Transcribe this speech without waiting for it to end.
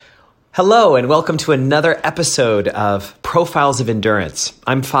Hello, and welcome to another episode of Profiles of Endurance.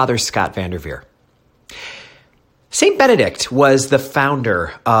 I'm Father Scott Vanderveer. St. Benedict was the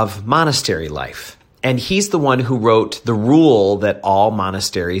founder of monastery life, and he's the one who wrote the rule that all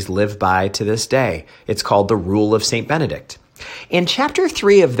monasteries live by to this day. It's called the Rule of St. Benedict. In chapter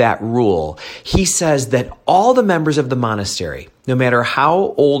 3 of that rule, he says that all the members of the monastery, no matter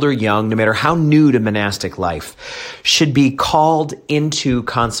how old or young, no matter how new to monastic life, should be called into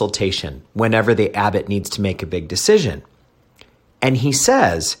consultation whenever the abbot needs to make a big decision. And he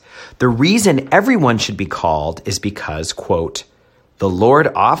says the reason everyone should be called is because, quote, the Lord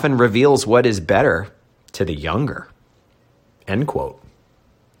often reveals what is better to the younger, end quote.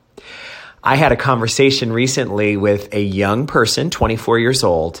 I had a conversation recently with a young person, 24 years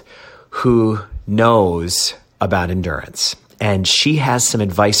old, who knows about endurance. And she has some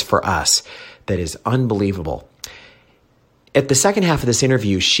advice for us that is unbelievable. At the second half of this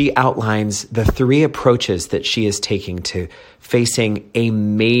interview, she outlines the 3 approaches that she is taking to facing a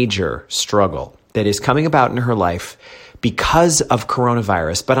major struggle that is coming about in her life because of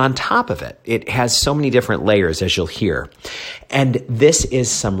coronavirus. But on top of it, it has so many different layers, as you'll hear. And this is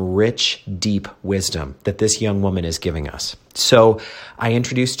some rich, deep wisdom that this young woman is giving us. So I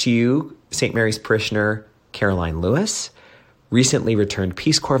introduce to you St. Mary's parishioner Caroline Lewis, recently returned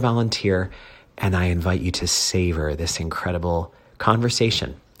Peace Corps volunteer, and I invite you to savor this incredible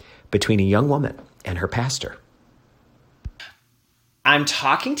conversation between a young woman and her pastor. I'm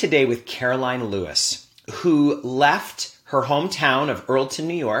talking today with Caroline Lewis, who left her hometown of Earlton,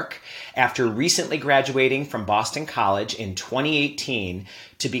 New York, after recently graduating from Boston College in 2018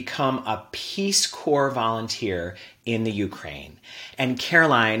 to become a Peace Corps volunteer in the Ukraine. And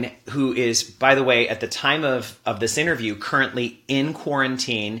Caroline, who is, by the way, at the time of this interview, currently in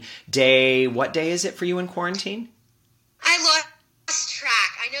quarantine. What day is it for you in quarantine? I lost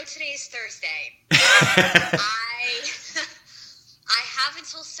track. I know today is Thursday. I have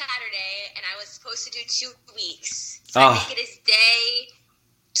until Saturday, and I was supposed to do 2 weeks. So I think it is day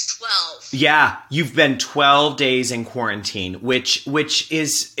 12. Yeah, you've been 12 days in quarantine, which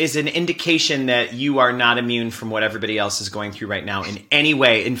is an indication that you are not immune from what everybody else is going through right now in any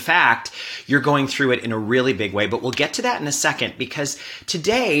way. In fact, you're going through it in a really big way, but we'll get to that in a second, because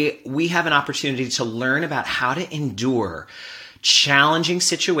today we have an opportunity to learn about how to endure challenging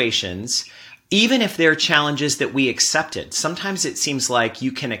situations, even if they're challenges that we accepted. Sometimes it seems like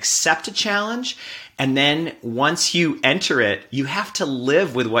you can accept a challenge, and then once you enter it, you have to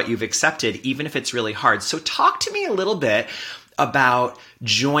live with what you've accepted, even if it's really hard. So talk to me a little bit about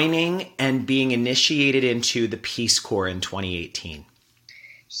joining and being initiated into the Peace Corps in 2018.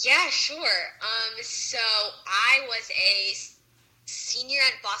 Yeah, sure. So I was a senior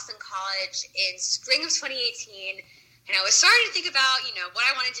at Boston College in spring of 2018. And I was starting to think about, what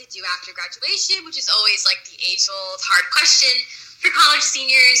I wanted to do after graduation, which is always like the age-old hard question for college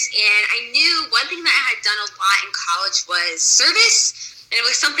seniors. And I knew one thing that I had done a lot in college was service. And it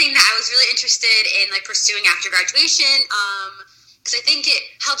was something that I was really interested in pursuing after graduation. Because I think it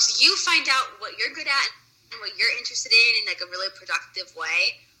helps you find out what you're good at and what you're interested in a really productive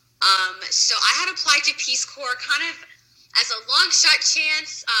way. So I had applied to Peace Corps kind of as a long shot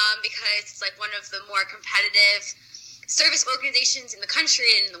chance because it's one of the more competitive service organizations in the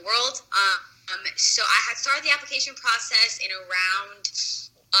country and in the world. So I had started the application process in around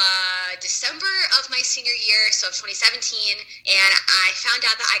December of my senior year, so of 2017, and I found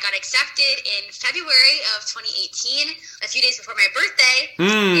out that I got accepted in February of 2018, a few days before my birthday,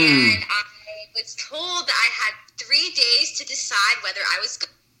 and I was told that I had 3 days to decide whether I was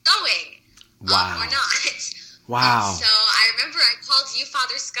going or not. Wow. So I remember I called you,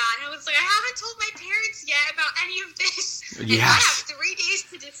 Father Scott, and I was like, I haven't told my parents yet about any of this. Yes. And I have 3 days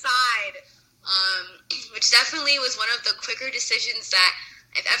to decide, which definitely was one of the quicker decisions that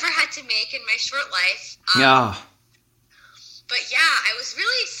I've ever had to make in my short life. But yeah, I was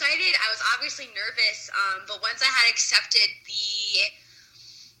really excited. I was obviously nervous, but once I had accepted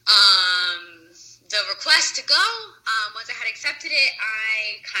the request to go, once I had accepted it,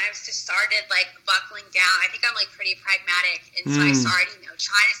 I kind of just started buckling down. I think I'm pretty pragmatic, and so I started,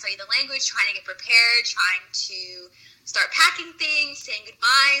 trying to study the language, trying to get prepared, trying to start packing things, saying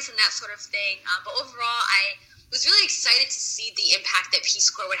goodbyes, and that sort of thing. But overall, I was really excited to see the impact that Peace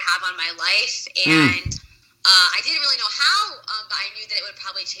Corps would have on my life, and I didn't really know how, but I knew that it would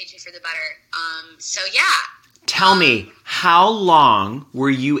probably change me for the better. So yeah. Tell me, how long were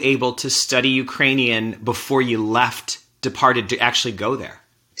you able to study Ukrainian before you departed to actually go there?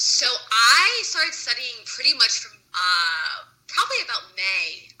 So I started studying pretty much from probably about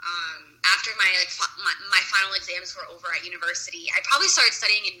May. after my final exams were over at university. I probably started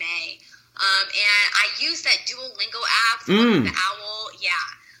studying in May, and I used that Duolingo app, the OWL,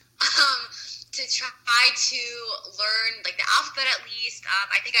 to try to learn like the alphabet at least.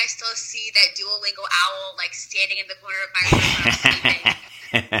 I think I still see that Duolingo OWL like standing in the corner of my room when I'm sleeping.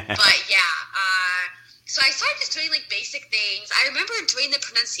 But so I started just doing like basic things. I remember doing the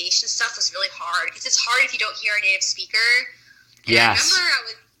pronunciation stuff was really hard because it's hard if you don't hear a native speaker. And I remember I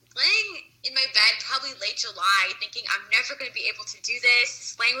was laying in my bed probably late July thinking I'm never going to be able to do this.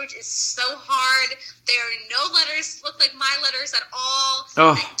 This language is so hard. There are no letters look like my letters at all.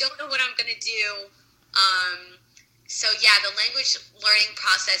 I don't know what I'm going to do. So the language learning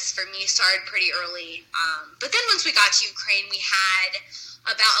process for me started pretty early. But then once we got to Ukraine, we had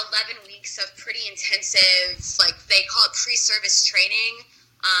about 11 weeks of pretty intensive, like they call it pre-service training.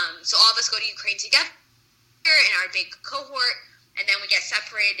 So all of us go to Ukraine together in our big cohort, and then we get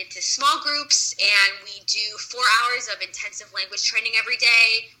separated into small groups, and we do 4 hours of intensive language training every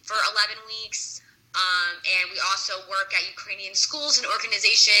day for 11 weeks. And we also work at Ukrainian schools and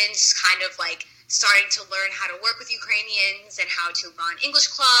organizations, kind of like starting to learn how to work with Ukrainians and how to run English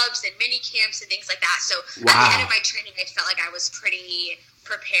clubs and mini camps and things like that. So at the end of my training, I felt like I was pretty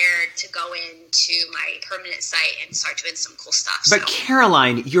prepared to go into my permanent site and start doing some cool stuff. But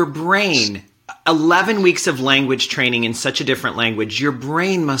Caroline, your brain, 11 weeks of language training in such a different language, your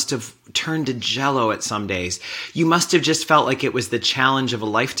brain must have turned to jello at some days. You must have just felt like it was the challenge of a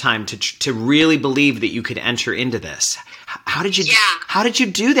lifetime to really believe that you could enter into this. How did you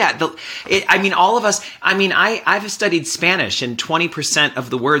do that? All of us, I've studied Spanish and 20% of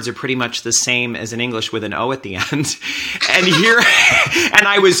the words are pretty much the same as in English with an O at the end. And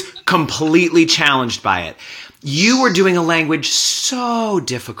I was completely challenged by it. You were doing a language so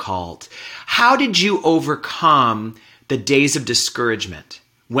difficult. How did you overcome the days of discouragement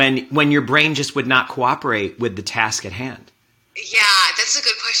when your brain just would not cooperate with the task at hand? Yeah, that's a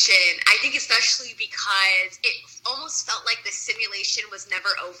good question. I think especially because it almost felt like the simulation was never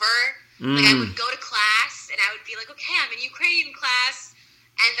over. Like I would go to class and I would be like, okay, I'm in Ukrainian class.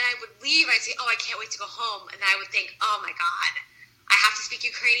 And then I would leave. I'd say, I can't wait to go home. And then I would think, oh my God, I have to speak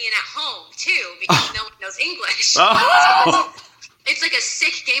Ukrainian at home too because no one knows English. So it's like a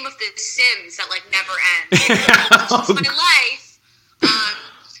sick game of The Sims that like never ends. It's just my life.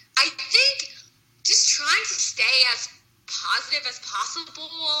 I think just trying to stay as positive as possible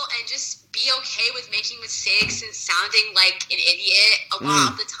and just be okay with making mistakes and sounding like an idiot a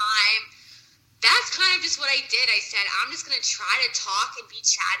lot of the time. That's kind of just what I did. I said, I'm just going to try to talk and be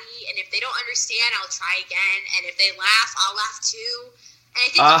chatty, and if they don't understand, I'll try again, and if they laugh, I'll laugh too. And I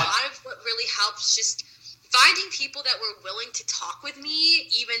think a lot of what really helps just finding people that were willing to talk with me,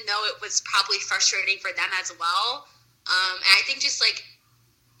 even though it was probably frustrating for them as well. And I think just like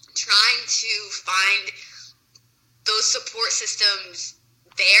trying to find those support systems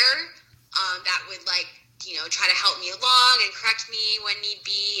there that would like, try to help me along and correct me when need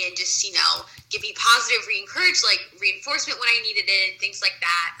be and just, give me positive reinforcement when I needed it and things like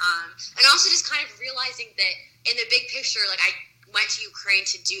that. And also just kind of realizing that in the big picture, like I went to Ukraine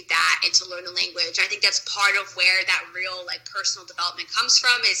to do that and to learn the language. I think that's part of where that real like personal development comes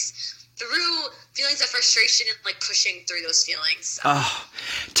from is through feelings of frustration and like pushing through those feelings. So.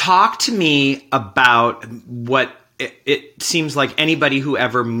 Talk to me about what it seems like anybody who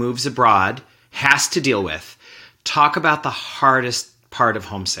ever moves abroad has to deal with. Talk about the hardest part of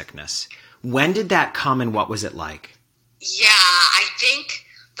homesickness. When did that come and what was it like? Yeah, I think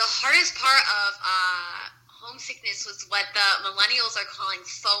the hardest part of homesickness was what the millennials are calling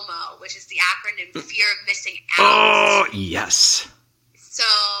FOMO, which is the acronym Fear of Missing Out. Oh, yes. So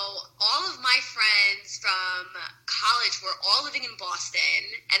all of my friends from college were all living in Boston,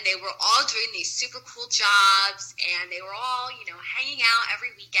 and they were all doing these super cool jobs, and they were all, hanging out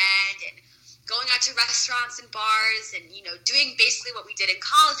every weekend and going out to restaurants and bars and, doing basically what we did in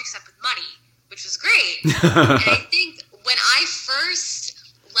college except with money, which was great. And I think when I first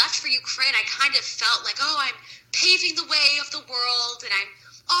left for Ukraine, I kind of felt like, I'm paving the way of the world, and I'm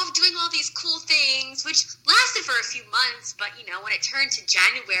off doing all these cool things, which lasted for a few months. But, when it turned to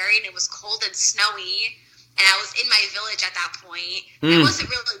January and it was cold and snowy, and I was in my village at that point, I wasn't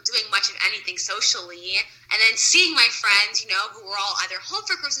really doing much of anything socially. And then seeing my friends, who were all either home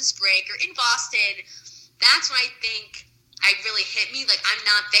for Christmas break or in Boston, that's when I think it really hit me. Like, I'm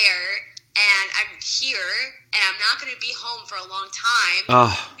not there, and I'm here, and I'm not going to be home for a long time.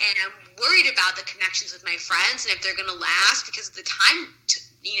 And I'm worried about the connections with my friends and if they're going to last because of the time,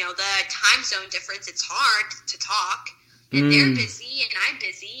 the time zone difference. It's hard to talk, and they're busy, and I'm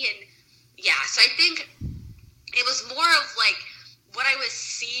busy, and so I think it was more of like what I was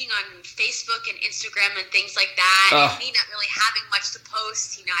seeing on Facebook and Instagram and things like that, and me not really having much to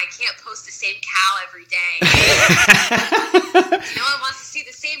post, I can't post the same cow every day. No one wants to see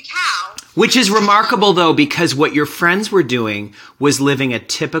the same cow. Which is remarkable, though, because what your friends were doing was living a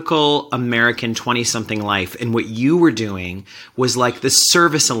typical American 20-something life, and what you were doing was like the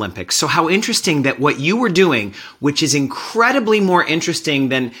service Olympics. So how interesting that what you were doing, which is incredibly more interesting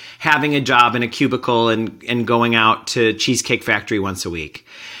than having a job in a cubicle and going out to Cheesecake Factory once a week.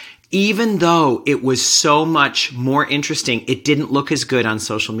 Even though it was so much more interesting, it didn't look as good on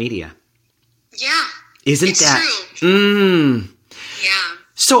social media. Yeah. Isn't that true? Yeah.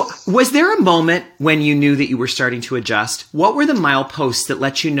 So was there a moment when you knew that you were starting to adjust? What were the mileposts that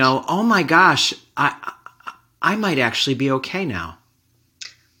let you know, oh my gosh, I might actually be okay now?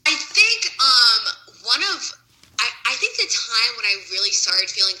 I think I think the time when I really started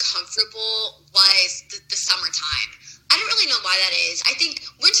feeling comfortable was the summertime. I don't really know why that is. I think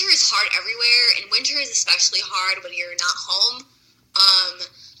winter is hard everywhere, and winter is especially hard when you're not home.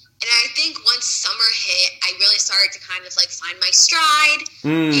 And I think once summer hit, I really started to kind of like find my stride.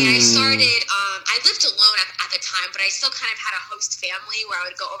 And I started, I lived alone at the time, but I still kind of had a host family where I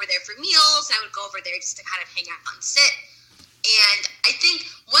would go over there for meals, and I would go over there just to kind of hang out and sit. And I think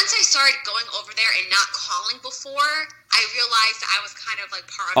once I started going over there and not calling before, I realized that I was kind of like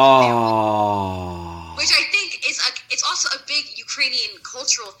part of the family. Which I think is it's also a big Ukrainian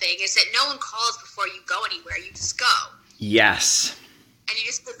cultural thing, is that no one calls before you go anywhere. You just go. Yes. And you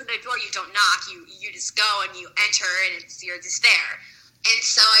just open the door, you don't knock, you just go and you enter, and you're just there. And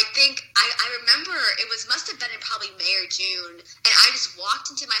so I think, I remember must have been in probably May or June, and I just walked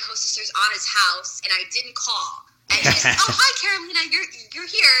into my host sister's Anna's house, and I didn't call. And she said, oh, hi, Carolina,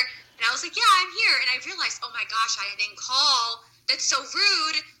 you're here. And I was like, yeah, I'm here. And I realized, oh my gosh, I didn't call. That's so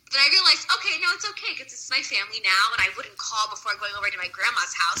rude. But I realized, okay, no, it's okay, because this is my family now, and I wouldn't call before going over to my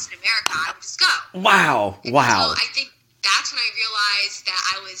grandma's house in America. I would just go. Wow. So I think that's when I realized that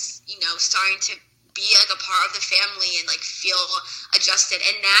I was, starting to be like a part of the family and like feel adjusted.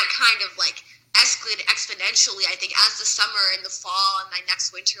 And that kind of like escalated exponentially, I think, as the summer and the fall and my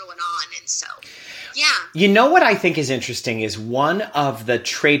next winter went on. And so, yeah. You know what I think is interesting is one of the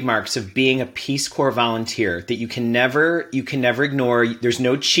trademarks of being a Peace Corps volunteer that you can never ignore. There's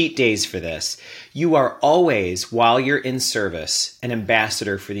no cheat days for this. You are always, while you're in service, an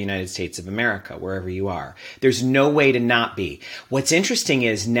ambassador for the United States of America, wherever you are. There's no way to not be. What's interesting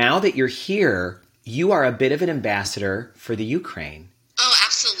is now that you're here, you are a bit of an ambassador for the Ukraine. Oh,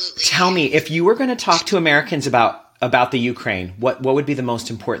 absolutely. Tell me, if you were going to talk to Americans about the Ukraine, what would be the most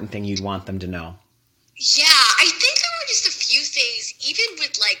important thing you'd want them to know? Yeah, I think there were just a few things, even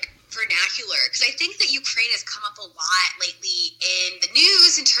with like vernacular, because I think that Ukraine has come up a lot lately in the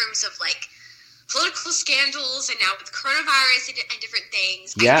news in terms of like political scandals and now with coronavirus and different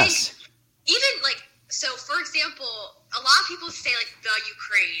things. Yes. I think even like, so for example, a lot of people say like the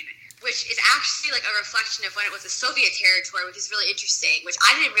Ukraine, which is actually like a reflection of when it was a Soviet territory, which is really interesting, which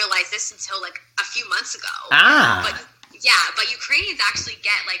I didn't realize this until like a few months ago. But Ukrainians actually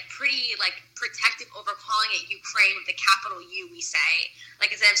get like pretty like protective over calling it Ukraine with the capital U, we say,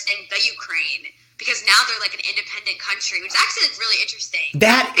 like instead of saying the Ukraine, because now they're like an independent country, which is actually like really interesting.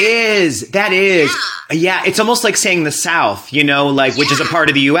 That is. Yeah, it's almost like saying the South, which is a part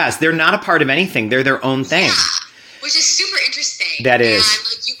of the U.S. They're not a part of anything. They're their own thing. Yeah, which is super interesting. That is. And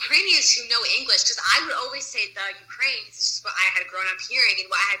like Ukrainians who know English, because I would always say the Ukraine, it's just what I had grown up hearing and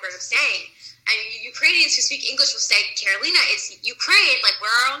what I had grown up saying. And Ukrainians who speak English will say, Carolina, it's Ukraine, like we're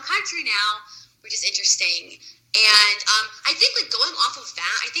our own country now, which is interesting. And I think like going off of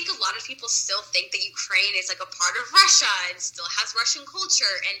that, I think a lot of people still think that Ukraine is like a part of Russia and still has Russian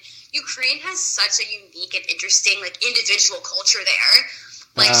culture. And Ukraine has such a unique and interesting like individual culture there.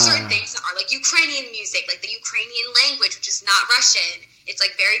 Like certain things are like Ukrainian music, like the Ukrainian language, which is not Russian. It's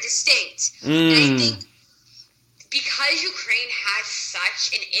like very distinct. And I think because Ukraine has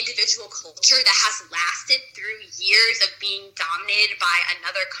such an individual culture that has lasted through years of being dominated by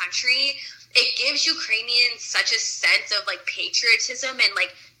another country, it gives Ukrainians such a sense of like patriotism and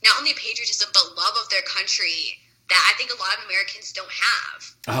like not only patriotism but love of their country that I think a lot of Americans don't have.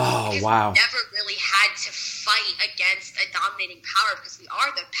 Oh, because wow. we never really had to fight against a dominating power because we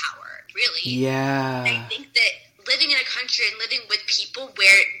are the power, really. Yeah. And I think that living in a country and living with people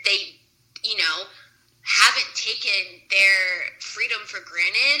where they, haven't taken their freedom for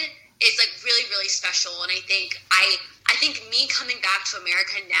granted is like really, really special. And I think me coming back to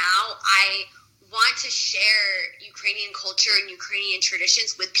America now, I want to share Ukrainian culture and Ukrainian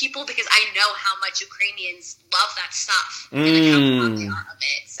traditions with people because I know how much Ukrainians love that stuff and like how proud they are of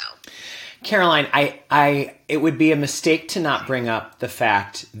it. So Caroline, it would be a mistake to not bring up the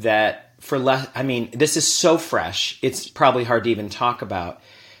fact that this is so fresh, it's probably hard to even talk about.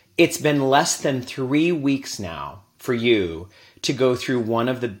 It's been less than 3 weeks now for you to go through one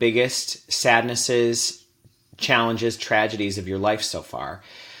of the biggest sadnesses, challenges, tragedies of your life so far,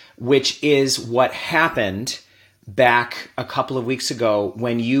 which is what happened back a couple of weeks ago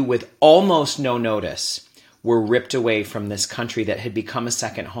when you, with almost no notice, were ripped away from this country that had become a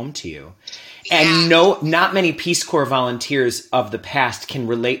second home to you. And not many Peace Corps volunteers of the past can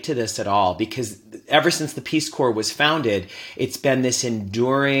relate to this at all, because ever since the Peace Corps was founded, it's been this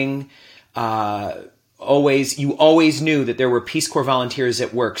enduring, you always knew that there were Peace Corps volunteers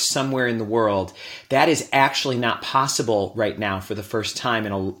at work somewhere in the world. That is actually not possible right now for the first time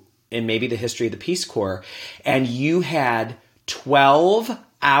in maybe the history of the Peace Corps. And you had 12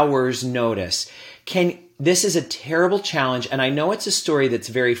 hours notice. This is a terrible challenge, and I know it's a story that's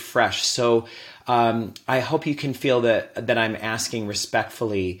very fresh, so I hope you can feel that I'm asking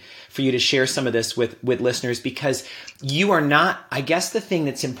respectfully for you to share some of this with listeners, because you are not, I guess the thing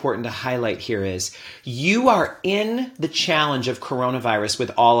that's important to highlight here is you are in the challenge of coronavirus with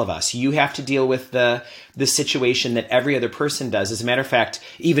all of us. You have to deal with the situation that every other person does. As a matter of fact,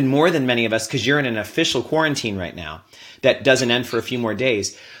 even more than many of us, because you're in an official quarantine right now that doesn't end for a few more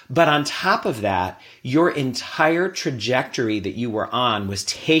days. But on top of that, your entire trajectory that you were on was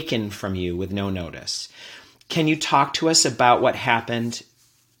taken from you with no notice. Can you talk to us about what happened?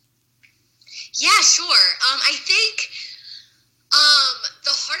 Yeah, sure. I think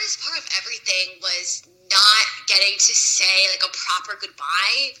the hardest part of everything was not getting to say like a proper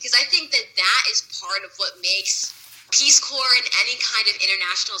goodbye, because I think that is part of what makes Peace Corps and any kind of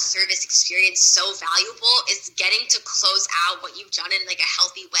international service experience so valuable, is getting to close out what you've done in like a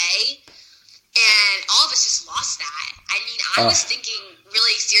healthy way. And all of us just lost that. I mean, I was thinking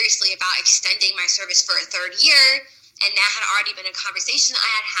really seriously about extending my service for a third year, and that had already been a conversation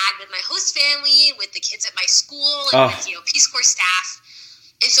I had had with my host family, with the kids at my school, and with, Peace Corps staff.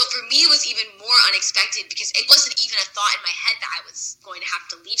 And so for me, it was even more unexpected, because it wasn't even a thought in my head that I was going to have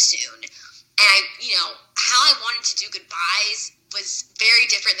to leave soon. And how I wanted to do goodbyes was very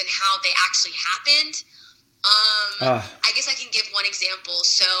different than how they actually happened. I guess I can give one example.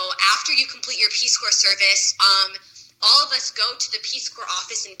 So after you complete your Peace Corps service, all of us go to the Peace Corps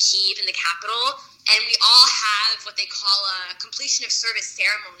office in Kyiv, in the capital, and we all have what they call a completion of service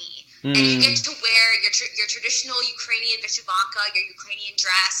ceremony. And you get to wear your traditional Ukrainian vyshyvanka, your Ukrainian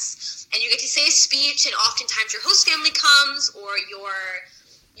dress, and you get to say a speech, and oftentimes your host family comes, or your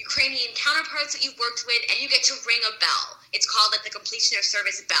Ukrainian counterparts that you've worked with, and you get to ring a bell. It's called like the completion of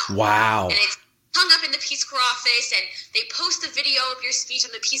service bell. Wow. And it's hung up in the Peace Corps office, and they post a video of your speech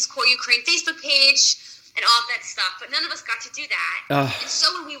on the Peace Corps Ukraine Facebook page and all of that stuff. But none of us got to do that. And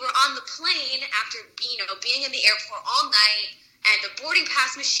so when we were on the plane after being in the airport all night, and the boarding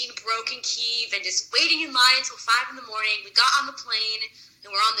pass machine broke in Kyiv, and just waiting in line until 5 a.m, we got on the plane,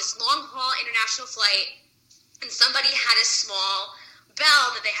 and we're on this long haul international flight, and somebody had a small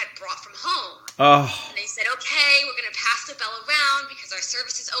bell that they had brought from home. And they said, okay, we're going to pass the bell around because our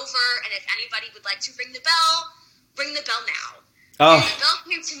service is over, and if anybody would like to ring the bell now. And the bell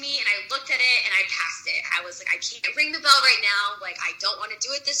came to me, and I looked at it, and I passed it. I was like, I can't ring the bell right now. Like, I don't want to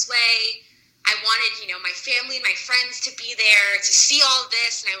do it this way. I wanted, my family and my friends to be there to see all of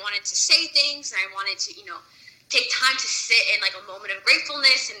this, and I wanted to say things, and I wanted to, take time to sit in like a moment of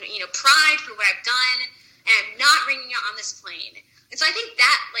gratefulness and, pride for what I've done, and I'm not ringing it on this plane. And so I think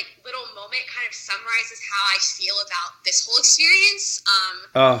that like little moment kind of summarizes how I feel about this whole experience.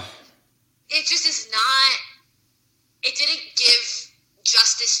 It just is not, it didn't give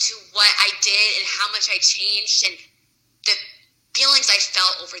justice to what I did and how much I changed and the feelings I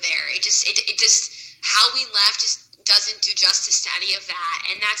felt over there. It just, how we left just doesn't do justice to any of that.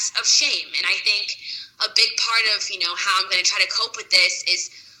 And that's a shame. And I think a big part of, how I'm going to try to cope with this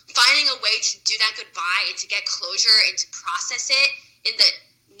is finding a way to do that goodbye and to get closure and to process it in the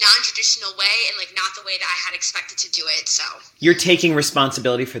non-traditional way and like not the way that I had expected to do it. So you're taking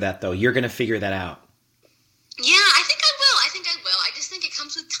responsibility for that, though. You're going to figure that out. Yeah, I think I will. I just think it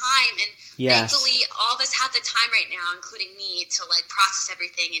comes with time, and thankfully all of us have the time right now, including me, to like process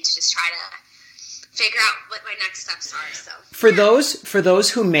everything and to just try to figure out what my next steps are. So for those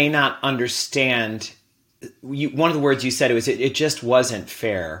who may not understand, one of the words you said was it just wasn't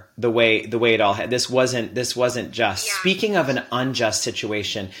fair the way it all had. This wasn't just. Yeah. Speaking of an unjust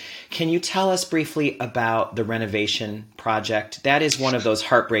situation, can you tell us briefly about the renovation project? That is one of those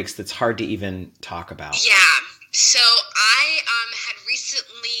heartbreaks that's hard to even talk about. Yeah. So I had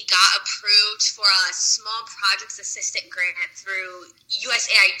recently got approved for a small projects assistant grant through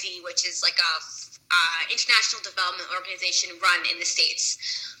USAID, which is like a international development organization run in the States.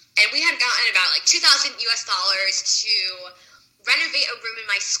 And we had gotten about like $2,000 to renovate a room in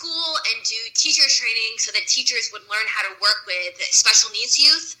my school and do teacher training so that teachers would learn how to work with special needs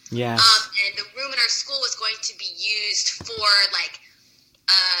youth. Yes. And the room in our school was going to be used for like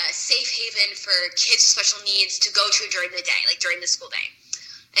a safe haven for kids with special needs to go to during the day, like during the school day.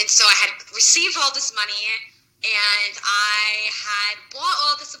 And so I had received all this money, and I had bought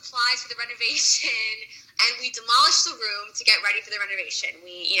all the supplies for the renovation, and we demolished the room to get ready for the renovation.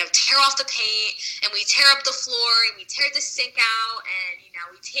 We, tear off the paint, and we tear up the floor, and we tear the sink out, and,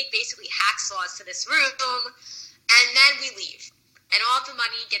 we take basically hacksaws to this room, and then we leave. And all the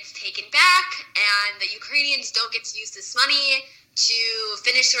money gets taken back, and the Ukrainians don't get to use this money to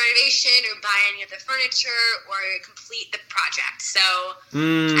finish the renovation or buy any of the furniture or complete the project. So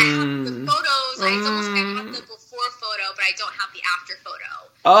I have the photos. I have the before photo, but I don't have the after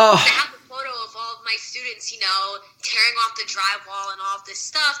photo. Oh. I have the photo of all of my students, tearing off the drywall and all of this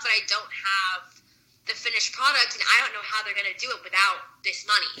stuff, but I don't have the finished product, and I don't know how they're going to do it without this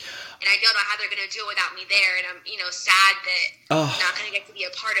money. And I don't know how they're going to do it without me there, and I'm, sad that I'm not going to get to be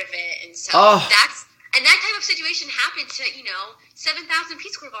a part of it. And so And that type of situation happened to, 7,000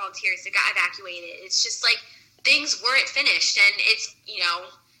 Peace Corps volunteers that got evacuated. It's just like things weren't finished, and it's,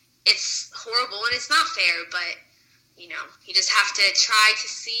 it's horrible and it's not fair, but, you just have to try to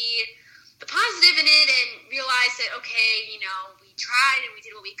see the positive in it and realize that, okay, we tried and we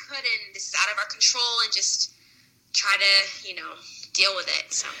did what we could, and this is out of our control, and just try to, deal with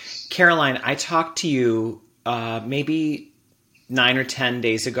it. So, Caroline, I talked to you maybe 9 or 10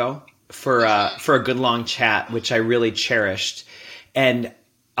 days ago for a good long chat, which I really cherished. And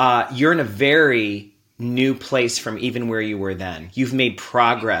you're in a very new place from even where you were then. You've made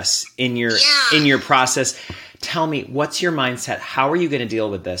progress in your process. Tell me, what's your mindset? How are you going to deal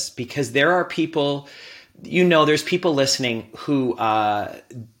with this? Because there are people, there's people listening who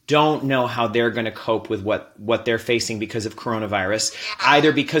don't know how they're going to cope with what they're facing because of coronavirus,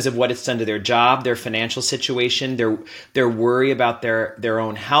 either because of what it's done to their job, their financial situation, their worry about their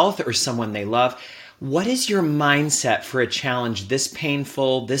own health or someone they love. What is your mindset for a challenge this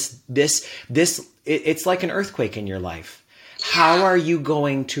painful, it's like an earthquake in your life? How are you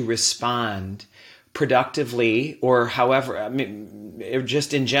going to respond productively or however,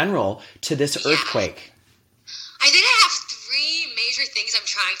 just in general, to this earthquake? I think I have 3 major things I'm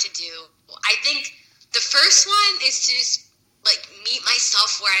trying to do. I think the first one is to just meet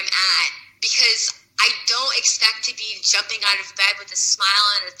myself where I'm at, because I don't expect to be jumping out of bed with a smile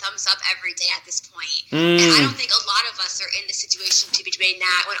and a thumbs up every day at this point. And I don't think a lot of us are in the situation to be doing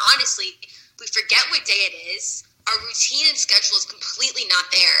that, when honestly, we forget what day it is. Our routine and schedule is completely not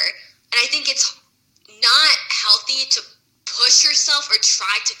there. And I think it's not healthy to push yourself or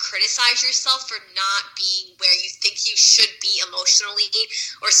try to criticize yourself for not being where you think you should be emotionally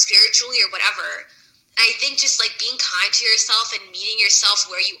or spiritually or whatever. And I think just being kind to yourself and meeting yourself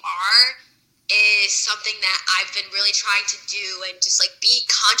where you are is something that I've been really trying to do, and just be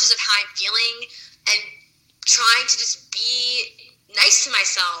conscious of how I'm feeling and trying to just be nice to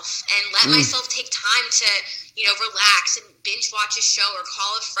myself and let myself take time to, relax and binge watch a show or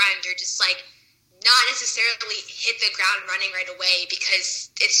call a friend, or just not necessarily hit the ground running right away, because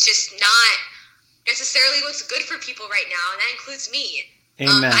it's just not necessarily what's good for people right now, and that includes me.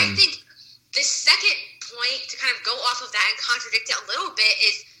 Amen. I think the second point to kind of go off of that and contradict it a little bit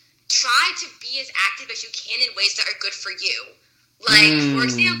is try to be as active as you can in ways that are good for you. For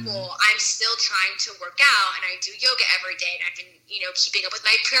example, I'm still trying to work out, and I do yoga every day, and I've been, keeping up with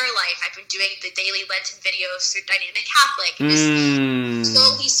my prayer life. I've been doing the daily Lenten videos through Dynamic Catholic, and just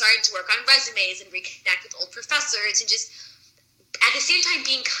slowly starting to work on resumes and reconnect with old professors, and just at the same time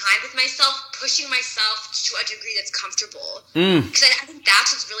being kind with myself, pushing myself to a degree that's comfortable. Because I think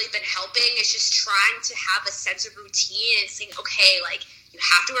that's what's really been helping, is just trying to have a sense of routine and saying, okay, you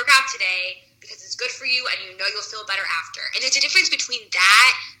have to work out today because it's good for you, and you'll feel better after. And there's a difference between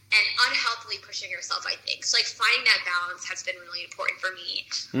that and unhealthily pushing yourself, I think. So finding that balance has been really important for me.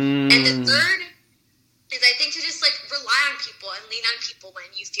 And the third is, I think, to just rely on people and lean on people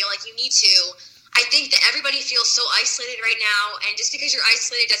when you feel like you need to. I think that everybody feels so isolated right now, and just because you're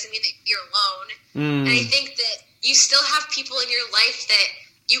isolated doesn't mean that you're alone. And I think that you still have people in your life that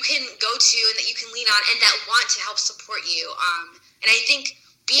you can go to and that you can lean on and that want to help support you. And I think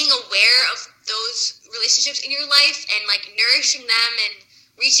being aware of those relationships in your life and nourishing them and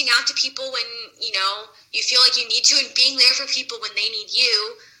reaching out to people when you feel like you need to, and being there for people when they need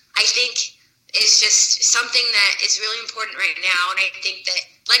you, I think is just something that is really important right now. And I think that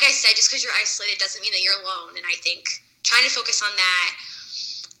like I said, just because you're isolated doesn't mean that you're alone. And I think trying to focus on that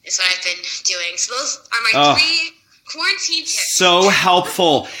is what I've been doing. So those are my 3 quarantine tips. So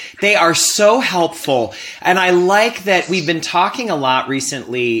helpful. They are so helpful. And I like that we've been talking a lot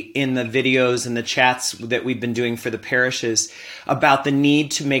recently in the videos and the chats that we've been doing for the parishes about the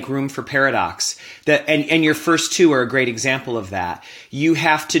need to make room for paradox. And your first 2 are a great example of that. You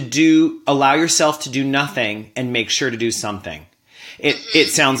have to allow yourself to do nothing and make sure to do something. It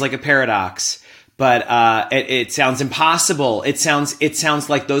sounds like a paradox, but it sounds impossible. It sounds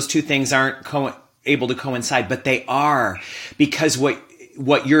like those 2 things aren't able to coincide, but they are, because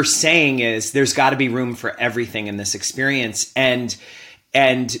what you're saying is there's got to be room for everything in this experience, and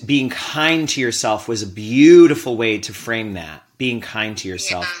being kind to yourself was a beautiful way to frame that. Being kind to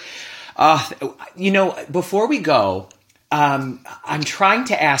yourself. Before we go, I'm trying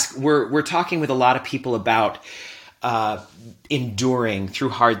to ask. We're talking with a lot of people about enduring through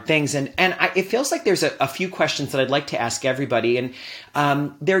hard things. And it feels like there's a few questions that I'd like to ask everybody. And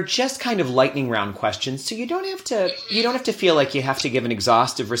they're just kind of lightning round questions. So you don't have to feel like you have to give an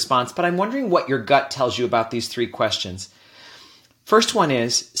exhaustive response, but I'm wondering what your gut tells you about these 3 questions. First one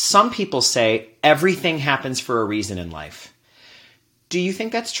is, some people say everything happens for a reason in life. Do you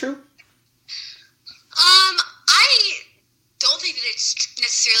think that's true? I don't think that it's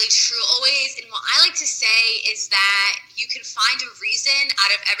necessarily true always. And what I like to say is that you can find a reason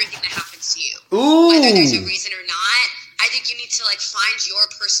out of everything that happens to you. Ooh. Whether there's a reason or not, I think you need to find your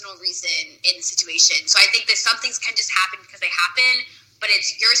personal reason in the situation. So I think that some things can just happen because they happen, but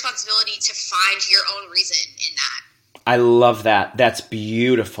it's your responsibility to find your own reason in that. I love that. That's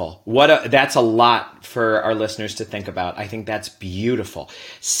beautiful. That's a lot for our listeners to think about. I think that's beautiful.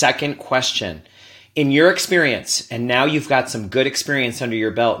 Second question. In your experience, and now you've got some good experience under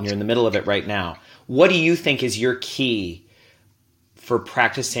your belt and you're in the middle of it right now, what do you think is your key for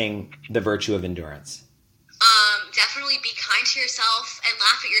practicing the virtue of endurance? Definitely be kind to yourself and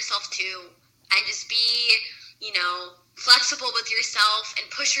laugh at yourself too. And just be, flexible with yourself and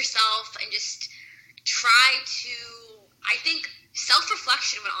push yourself and just try to, I think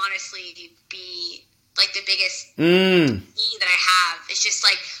self-reflection would honestly be the biggest key that I have. It's just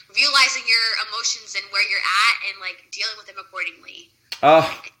realizing your emotions and where you're at and dealing with them accordingly.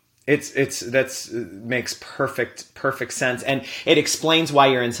 Makes perfect sense. And it explains why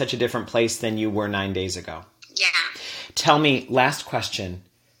you're in such a different place than you were 9 days ago. Yeah. Tell me, last question.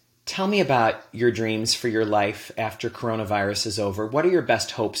 Tell me about your dreams for your life after coronavirus is over. What are your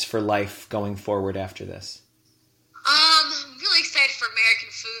best hopes for life going forward after this? I'm really excited for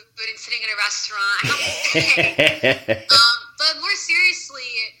American food and sitting in a restaurant. I have to say. But more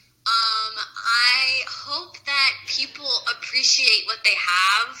seriously, I hope that people appreciate what they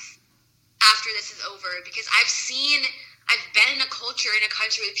have after this is over, because I've been in a culture, in a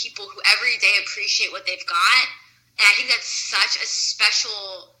country with people who every day appreciate what they've got. And I think that's such a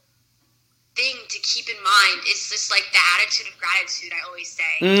special thing to keep in mind. It's just the attitude of gratitude, I always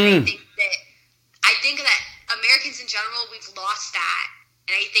say. I think that Americans in general, we've lost that.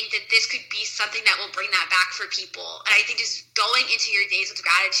 And I think that this could be something that will bring that back for people. And I think just going into your days with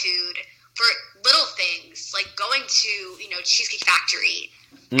gratitude for little things, like going to, Cheesecake Factory.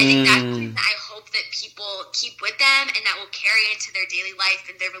 I think that's something that I hope that people keep with them and that will carry into their daily life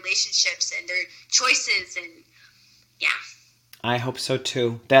and their relationships and their choices. And yeah. I hope so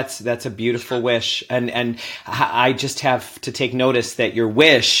too. That's a beautiful wish. And I just have to take notice that your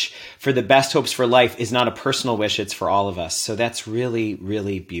wish for the best hopes for life is not a personal wish. It's for all of us. So that's really,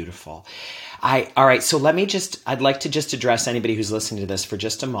 really beautiful. All right. So I'd like to just address anybody who's listening to this for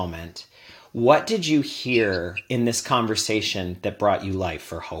just a moment. What did you hear in this conversation that brought you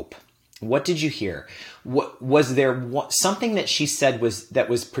life or hope? What did you hear? Was there something that she said that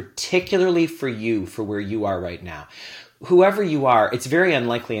was particularly for you, for where you are right now? Whoever you are, it's very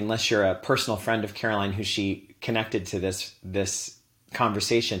unlikely, unless you're a personal friend of Caroline who she connected to this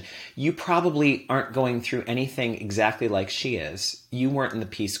conversation, you probably aren't going through anything exactly like she is. You weren't in the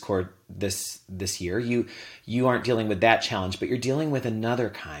Peace Corps this year. You aren't dealing with that challenge, but you're dealing with another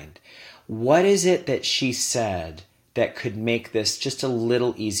kind. What is it that she said that could make this just a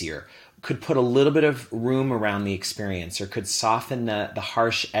little easier, could put a little bit of room around the experience, or could soften the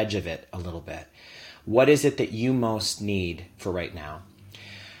harsh edge of it a little bit? What is it that you most need for right now?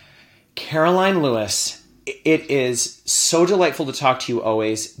 Caroline Lewis, it is so delightful to talk to you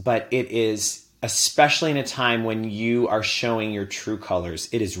always, but it is especially in a time when you are showing your true colors.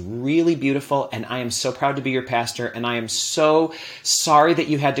 It is really beautiful, and I am so proud to be your pastor, and I am so sorry that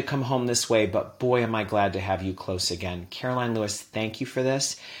you had to come home this way, but boy, am I glad to have you close again. Caroline Lewis, thank you for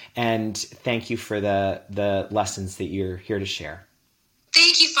this, and thank you for the lessons that you're here to share.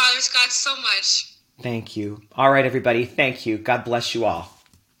 Thank you, Father Scott, so much. Thank you. All right, everybody. Thank you. God bless you all.